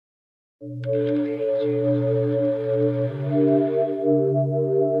Yeah,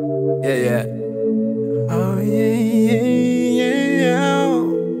 yeah. Oh yeah, yeah, yeah.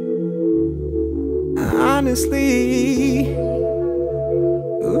 Honestly,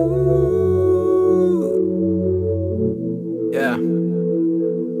 ooh, Yeah.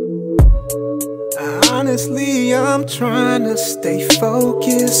 honestly, I'm trying to stay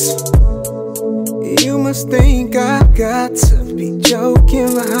focused. You must think I've got to be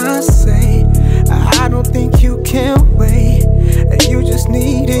joking when I say I don't think you can wait. You just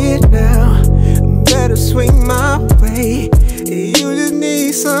need it now. Better swing my way. You just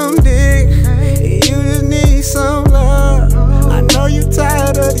need some dick. You just need some love. I know you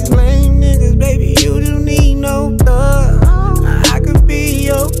tired of these lame niggas, baby. You don't need no thug. I could be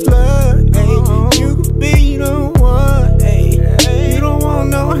your plug. Ay. You could be the one. Ay. You don't want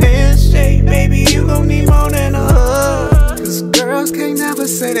no handshake, baby. You gon' need more than a hug. Cause girls can't never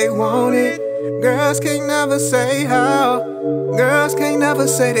say they want it. Girls can't never say how. Girls can't never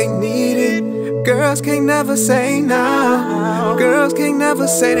say they need it. Girls can't never say no. Girls can't never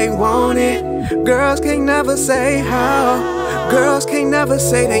say they want it. Girls can't never say how. Girls can't never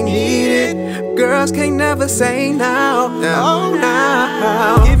say they need it. Girls can't never say no. Oh,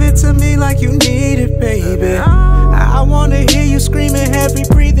 no. Give it to me like you need it, baby. I wanna hear you screaming, heavy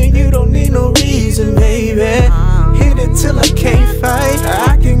breathing. You don't need no reason, baby. Hit it till I can't fight.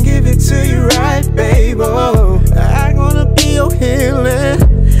 I can give it to you right, baby. I'm gonna be your healing.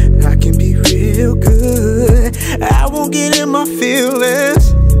 I can be real good. I won't get in my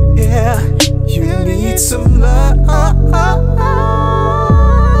feelings. Yeah, you need some love.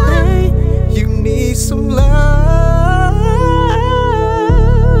 Hey, you need some love.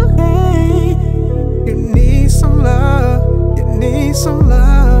 Hey, you need some love. You need some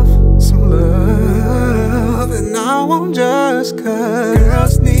love. Some love. And I won't just cause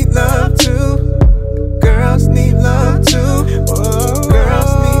girls need love too. Girls need love too. Whoa.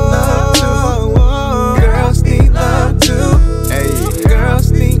 Girls need love too. Whoa. Girls need love too. Hey.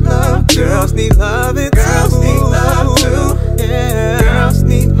 Girls need love too. Girls need love it too. Girls need love too. Yeah. Girls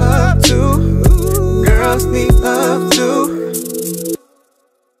need love too. Girls need love too.